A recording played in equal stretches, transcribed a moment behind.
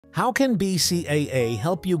How can BCAA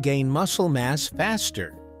help you gain muscle mass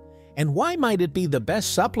faster? And why might it be the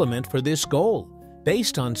best supplement for this goal,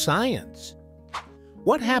 based on science?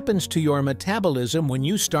 What happens to your metabolism when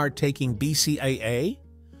you start taking BCAA?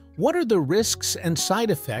 What are the risks and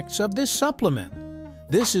side effects of this supplement?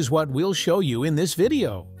 This is what we'll show you in this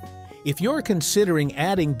video. If you're considering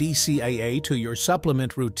adding BCAA to your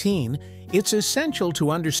supplement routine, it's essential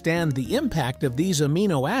to understand the impact of these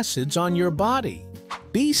amino acids on your body.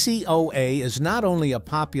 BCAA is not only a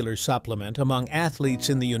popular supplement among athletes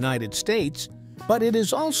in the United States, but it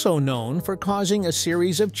is also known for causing a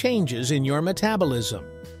series of changes in your metabolism.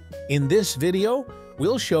 In this video,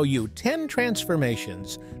 we'll show you 10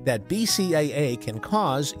 transformations that BCAA can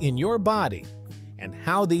cause in your body and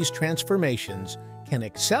how these transformations can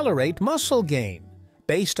accelerate muscle gain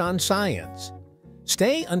based on science.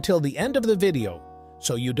 Stay until the end of the video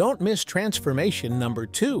so you don't miss transformation number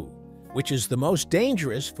 2, which is the most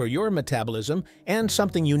dangerous for your metabolism and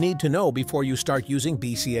something you need to know before you start using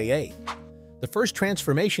BCAA. The first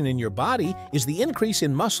transformation in your body is the increase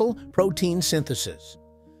in muscle protein synthesis.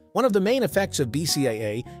 One of the main effects of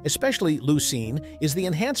BCAA, especially leucine, is the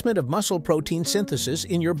enhancement of muscle protein synthesis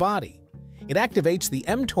in your body. It activates the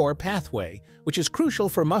mTOR pathway, which is crucial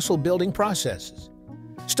for muscle-building processes.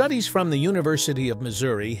 Studies from the University of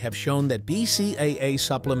Missouri have shown that BCAA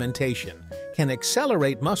supplementation can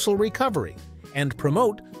accelerate muscle recovery and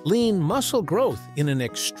promote lean muscle growth in an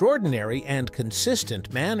extraordinary and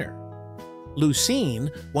consistent manner.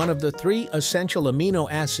 Leucine, one of the 3 essential amino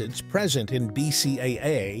acids present in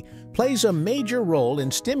BCAA, plays a major role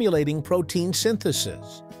in stimulating protein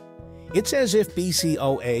synthesis. It's as if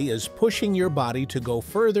BCAA is pushing your body to go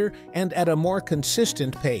further and at a more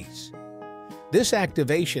consistent pace. This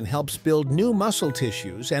activation helps build new muscle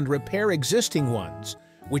tissues and repair existing ones,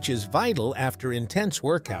 which is vital after intense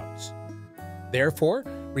workouts. Therefore,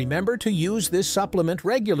 remember to use this supplement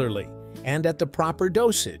regularly and at the proper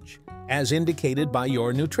dosage, as indicated by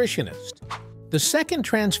your nutritionist. The second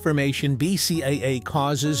transformation BCAA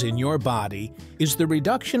causes in your body is the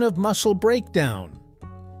reduction of muscle breakdown.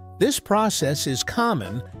 This process is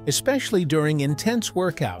common, especially during intense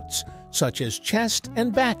workouts, such as chest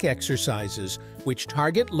and back exercises, which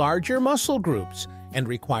target larger muscle groups and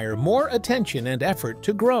require more attention and effort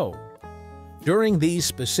to grow. During these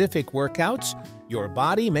specific workouts, your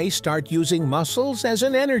body may start using muscles as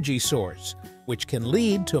an energy source, which can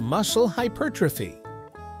lead to muscle hypertrophy.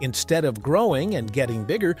 Instead of growing and getting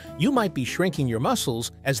bigger, you might be shrinking your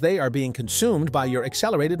muscles as they are being consumed by your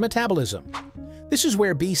accelerated metabolism. This is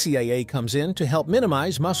where BCAA comes in to help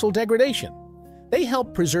minimize muscle degradation. They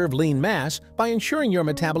help preserve lean mass by ensuring your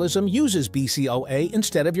metabolism uses BCAA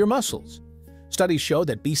instead of your muscles. Studies show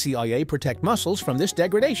that BCAA protect muscles from this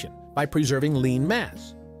degradation by preserving lean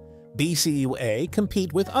mass. BCAA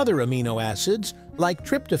compete with other amino acids like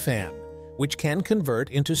tryptophan, which can convert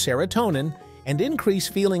into serotonin and increase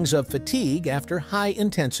feelings of fatigue after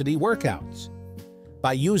high-intensity workouts.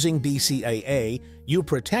 By using BCAA, you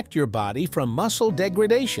protect your body from muscle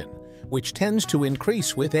degradation, which tends to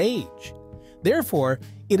increase with age. Therefore,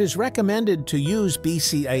 it is recommended to use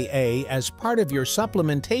BCAA as part of your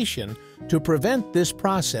supplementation to prevent this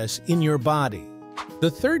process in your body.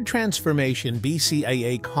 The third transformation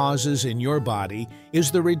BCAA causes in your body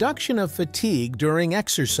is the reduction of fatigue during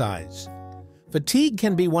exercise. Fatigue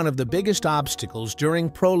can be one of the biggest obstacles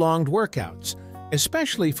during prolonged workouts,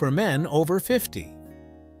 especially for men over 50.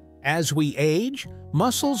 As we age,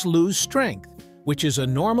 muscles lose strength, which is a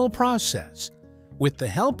normal process. With the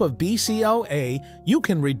help of BCAA, you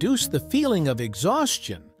can reduce the feeling of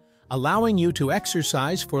exhaustion, allowing you to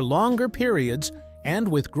exercise for longer periods and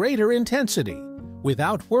with greater intensity,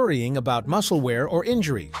 without worrying about muscle wear or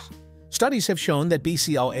injuries. Studies have shown that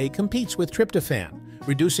BCAA competes with tryptophan,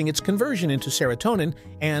 reducing its conversion into serotonin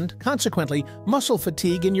and, consequently, muscle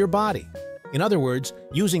fatigue in your body. In other words,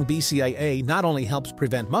 using BCAA not only helps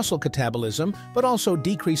prevent muscle catabolism, but also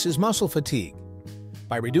decreases muscle fatigue.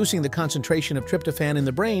 By reducing the concentration of tryptophan in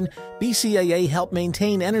the brain, BCAA helps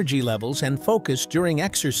maintain energy levels and focus during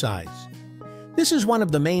exercise. This is one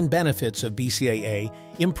of the main benefits of BCAA,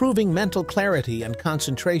 improving mental clarity and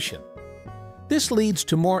concentration. This leads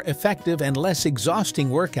to more effective and less exhausting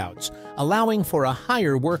workouts, allowing for a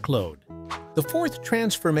higher workload. The fourth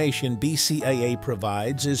transformation BCAA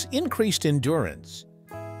provides is increased endurance.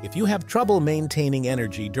 If you have trouble maintaining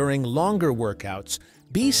energy during longer workouts,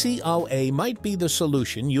 BCAA might be the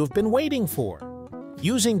solution you've been waiting for.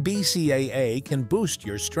 Using BCAA can boost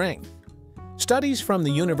your strength. Studies from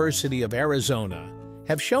the University of Arizona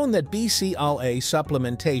have shown that BCAA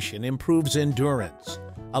supplementation improves endurance,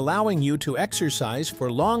 allowing you to exercise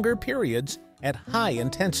for longer periods at high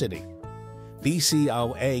intensity.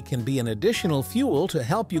 BCAA can be an additional fuel to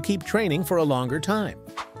help you keep training for a longer time.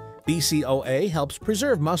 BCAA helps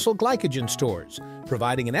preserve muscle glycogen stores,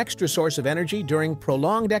 providing an extra source of energy during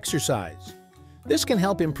prolonged exercise. This can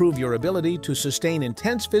help improve your ability to sustain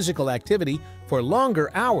intense physical activity for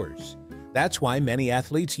longer hours. That's why many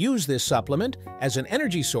athletes use this supplement as an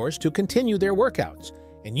energy source to continue their workouts,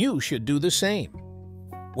 and you should do the same.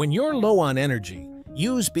 When you're low on energy,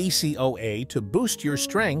 use BCAA to boost your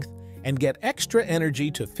strength and get extra energy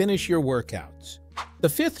to finish your workouts. The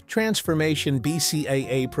fifth transformation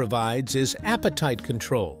BCAA provides is appetite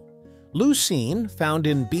control. Leucine, found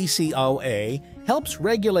in BCAA, helps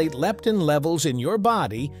regulate leptin levels in your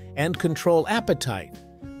body and control appetite.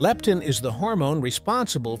 Leptin is the hormone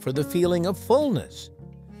responsible for the feeling of fullness.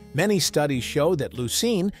 Many studies show that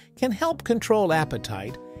leucine can help control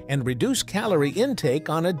appetite and reduce calorie intake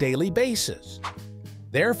on a daily basis.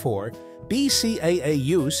 Therefore, BCAA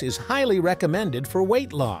use is highly recommended for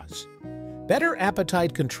weight loss. Better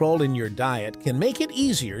appetite control in your diet can make it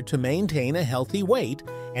easier to maintain a healthy weight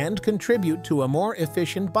and contribute to a more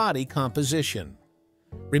efficient body composition.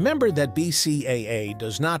 Remember that BCAA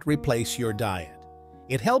does not replace your diet.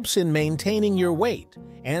 It helps in maintaining your weight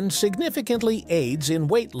and significantly aids in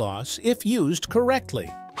weight loss if used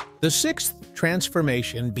correctly. The sixth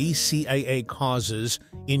transformation BCAA causes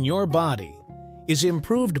in your body is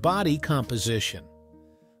improved body composition.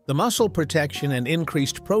 The muscle protection and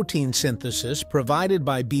increased protein synthesis provided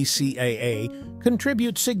by BCAA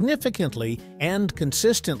contribute significantly and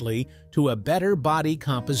consistently to a better body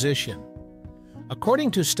composition.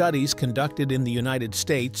 According to studies conducted in the United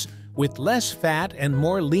States, with less fat and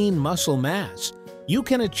more lean muscle mass, you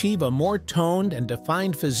can achieve a more toned and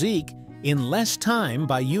defined physique in less time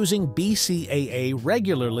by using BCAA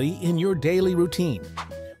regularly in your daily routine.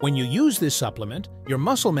 When you use this supplement, your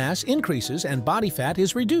muscle mass increases and body fat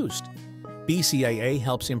is reduced. BCAA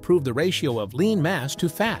helps improve the ratio of lean mass to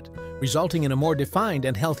fat, resulting in a more defined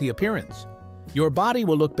and healthy appearance. Your body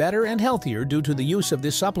will look better and healthier due to the use of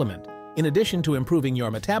this supplement, in addition to improving your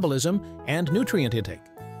metabolism and nutrient intake.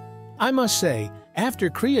 I must say, after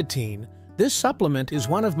creatine, this supplement is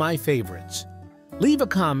one of my favorites. Leave a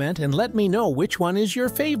comment and let me know which one is your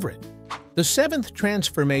favorite. The seventh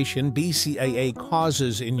transformation BCAA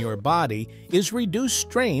causes in your body is reduced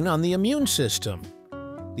strain on the immune system.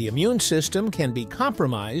 The immune system can be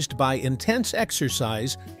compromised by intense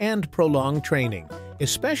exercise and prolonged training,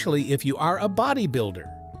 especially if you are a bodybuilder.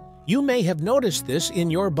 You may have noticed this in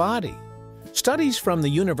your body. Studies from the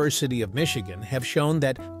University of Michigan have shown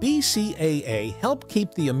that BCAA help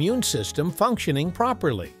keep the immune system functioning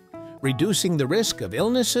properly, reducing the risk of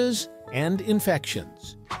illnesses and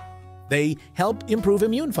infections. They help improve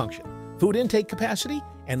immune function, food intake capacity,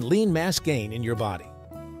 and lean mass gain in your body.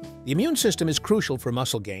 The immune system is crucial for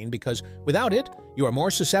muscle gain because without it, you are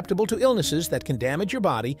more susceptible to illnesses that can damage your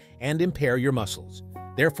body and impair your muscles.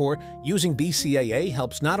 Therefore, using BCAA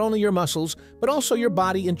helps not only your muscles, but also your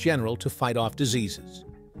body in general to fight off diseases.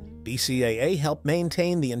 BCAA helps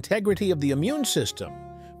maintain the integrity of the immune system,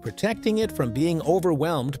 protecting it from being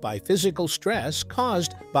overwhelmed by physical stress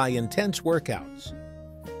caused by intense workouts.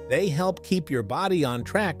 They help keep your body on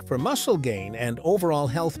track for muscle gain and overall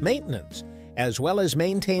health maintenance, as well as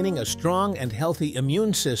maintaining a strong and healthy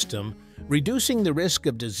immune system, reducing the risk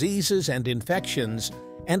of diseases and infections,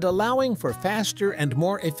 and allowing for faster and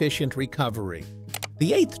more efficient recovery.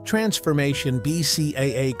 The eighth transformation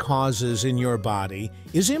BCAA causes in your body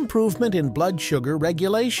is improvement in blood sugar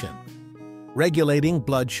regulation. Regulating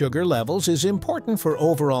blood sugar levels is important for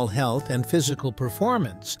overall health and physical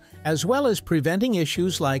performance, as well as preventing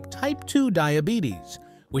issues like type 2 diabetes,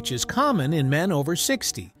 which is common in men over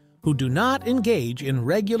 60 who do not engage in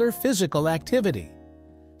regular physical activity.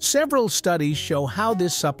 Several studies show how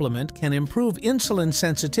this supplement can improve insulin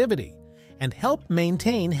sensitivity and help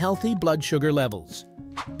maintain healthy blood sugar levels.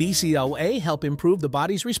 BCAA helps improve the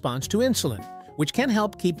body's response to insulin, which can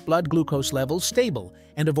help keep blood glucose levels stable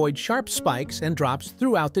and avoid sharp spikes and drops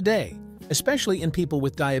throughout the day, especially in people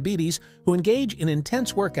with diabetes who engage in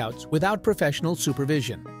intense workouts without professional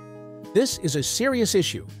supervision. This is a serious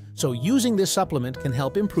issue, so using this supplement can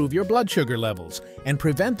help improve your blood sugar levels and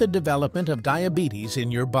prevent the development of diabetes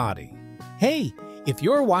in your body. Hey, if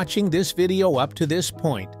you're watching this video up to this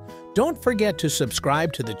point, don't forget to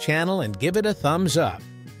subscribe to the channel and give it a thumbs up.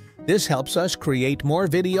 This helps us create more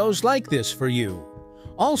videos like this for you.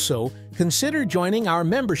 Also, consider joining our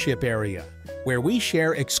membership area, where we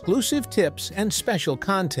share exclusive tips and special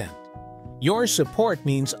content. Your support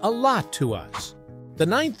means a lot to us. The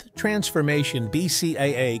ninth transformation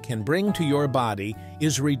BCAA can bring to your body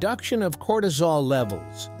is reduction of cortisol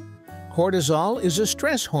levels. Cortisol is a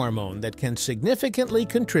stress hormone that can significantly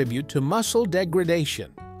contribute to muscle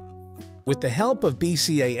degradation. With the help of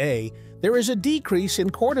BCAA, there is a decrease in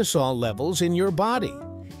cortisol levels in your body,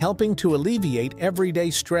 helping to alleviate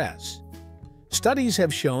everyday stress. Studies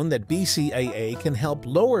have shown that BCAA can help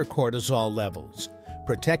lower cortisol levels,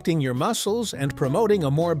 protecting your muscles and promoting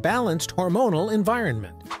a more balanced hormonal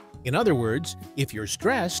environment. In other words, if you're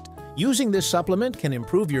stressed, using this supplement can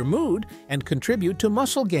improve your mood and contribute to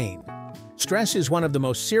muscle gain. Stress is one of the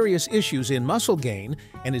most serious issues in muscle gain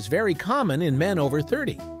and is very common in men over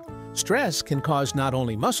 30. Stress can cause not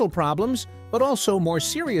only muscle problems, but also more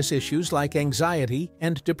serious issues like anxiety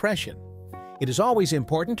and depression. It is always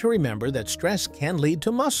important to remember that stress can lead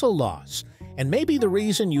to muscle loss and may be the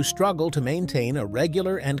reason you struggle to maintain a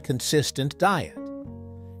regular and consistent diet.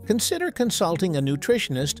 Consider consulting a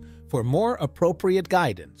nutritionist for more appropriate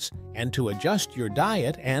guidance and to adjust your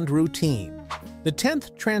diet and routine. The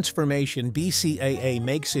 10th transformation BCAA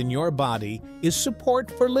makes in your body is support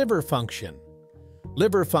for liver function.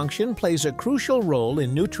 Liver function plays a crucial role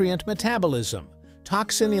in nutrient metabolism,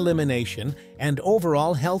 toxin elimination, and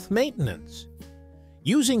overall health maintenance.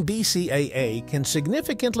 Using BCAA can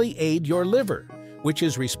significantly aid your liver, which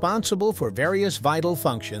is responsible for various vital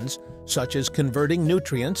functions such as converting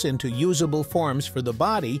nutrients into usable forms for the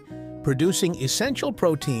body, producing essential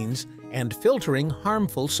proteins, and filtering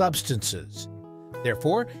harmful substances.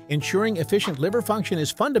 Therefore, ensuring efficient liver function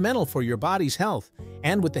is fundamental for your body's health,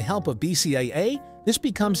 and with the help of BCAA, this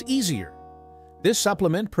becomes easier. This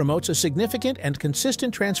supplement promotes a significant and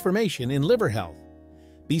consistent transformation in liver health.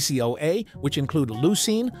 BCAA, which include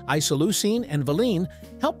leucine, isoleucine, and valine,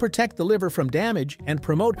 help protect the liver from damage and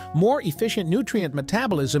promote more efficient nutrient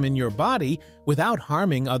metabolism in your body without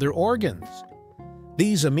harming other organs.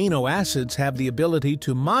 These amino acids have the ability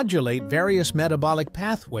to modulate various metabolic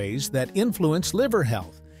pathways that influence liver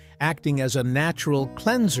health, acting as a natural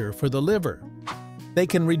cleanser for the liver. They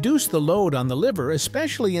can reduce the load on the liver,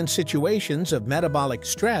 especially in situations of metabolic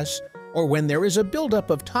stress or when there is a buildup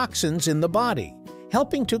of toxins in the body,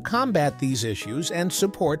 helping to combat these issues and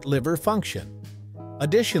support liver function.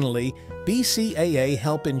 Additionally, BCAA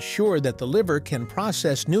help ensure that the liver can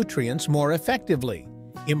process nutrients more effectively,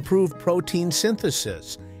 improve protein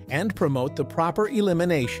synthesis, and promote the proper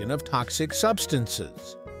elimination of toxic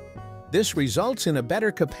substances. This results in a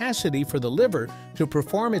better capacity for the liver to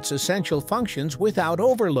perform its essential functions without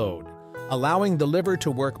overload, allowing the liver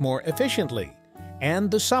to work more efficiently,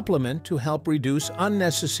 and the supplement to help reduce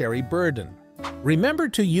unnecessary burden. Remember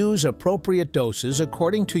to use appropriate doses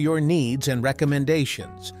according to your needs and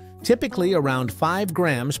recommendations, typically around 5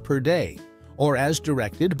 grams per day, or as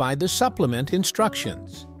directed by the supplement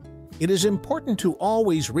instructions. It is important to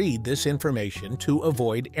always read this information to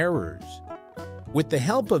avoid errors. With the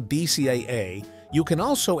help of BCAA, you can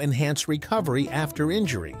also enhance recovery after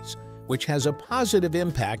injuries, which has a positive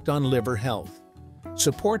impact on liver health.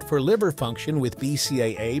 Support for liver function with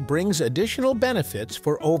BCAA brings additional benefits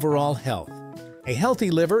for overall health. A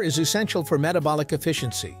healthy liver is essential for metabolic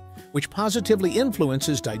efficiency, which positively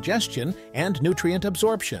influences digestion and nutrient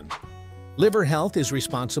absorption. Liver health is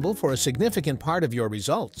responsible for a significant part of your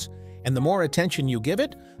results, and the more attention you give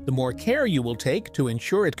it, the more care you will take to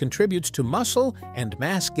ensure it contributes to muscle and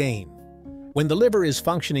mass gain. When the liver is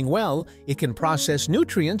functioning well, it can process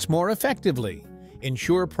nutrients more effectively,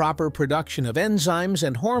 ensure proper production of enzymes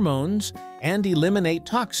and hormones, and eliminate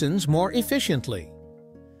toxins more efficiently.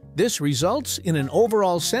 This results in an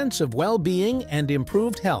overall sense of well-being and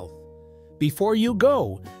improved health. Before you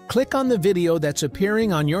go, click on the video that's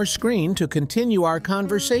appearing on your screen to continue our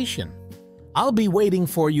conversation. I'll be waiting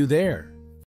for you there.